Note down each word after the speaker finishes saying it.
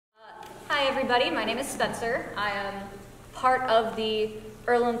Hi everybody, my name is Spencer. I am part of the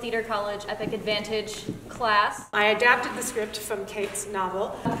Earlham Theatre College Epic Advantage class. I adapted the script from Kate's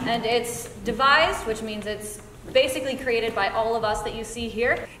novel. And it's devised, which means it's basically created by all of us that you see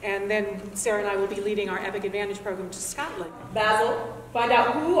here. And then Sarah and I will be leading our Epic Advantage program to Scotland. Basil, find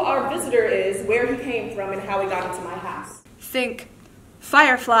out who our visitor is, where he came from, and how he got into my house. Think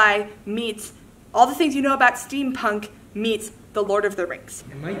Firefly meets all the things you know about steampunk meets The Lord of the Rings.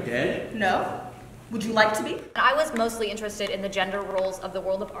 Am I dead? No. Would you like to be? I was mostly interested in the gender roles of the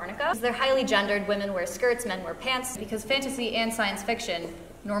world of Arnica. They're highly gendered. Women wear skirts, men wear pants, because fantasy and science fiction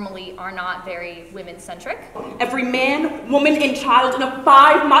normally are not very women-centric. Every man, woman, and child in a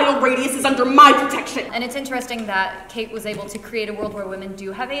 5-mile radius is under my protection. And it's interesting that Kate was able to create a world where women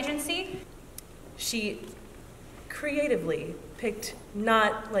do have agency. She creatively picked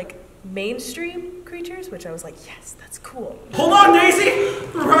not like mainstream creatures, which I was like, yes, that's cool. Hold on, Daisy!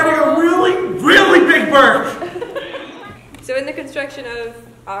 We're riding a really big bird! So in the construction of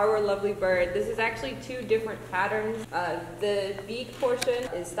our lovely bird, this is actually two different patterns. The beak portion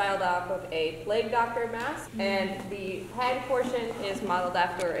is styled off of a plague doctor mask, and the head portion is modeled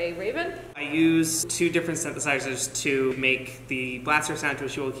after a raven. I use two different synthesizers to make the blaster sound,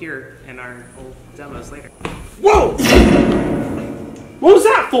 which you will hear in our old demos later. Whoa! What was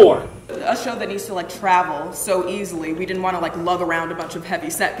that for? A show that needs to like travel so easily, we didn't want to like lug around a bunch of heavy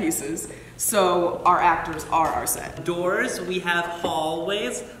set pieces. So our actors are our set. Doors, we have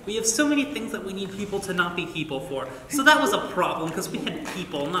hallways, we have so many things that we need people to not be people for. So that was a problem because we had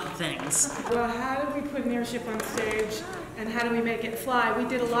people, not things. Well, how do we put an airship on stage and how do we make it fly? We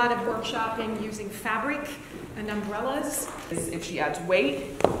did a lot of workshopping using fabric and umbrellas. If she adds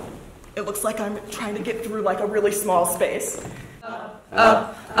weight, it looks like I'm trying to get through like a really small space.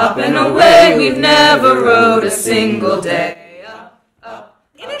 Up and away, we've never rode a single day.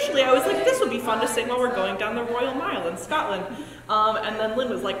 Initially, I was like, this would be fun to sing while we're going down the Royal Mile in Scotland. And then Lynn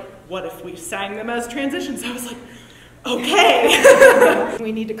was like, what if we sang them as transitions? I was like, okay.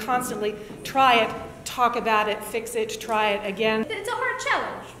 We need to constantly try it, talk about it, fix it, try it again. It's a hard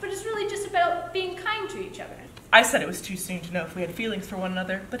challenge, but it's really just about being kind to each other. I said it was too soon to know if we had feelings for one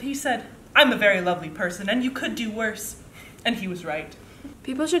another, but he said, I'm a very lovely person and you could do worse. And he was right.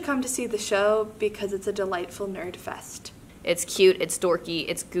 People should come to see the show because it's a delightful nerd fest. It's cute, it's dorky,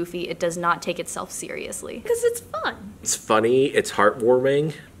 it's goofy, it does not take itself seriously. Because it's fun. It's funny, it's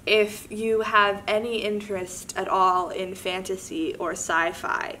heartwarming. If you have any interest at all in fantasy or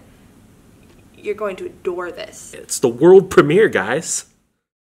sci-fi, you're going to adore this. It's the world premiere, guys.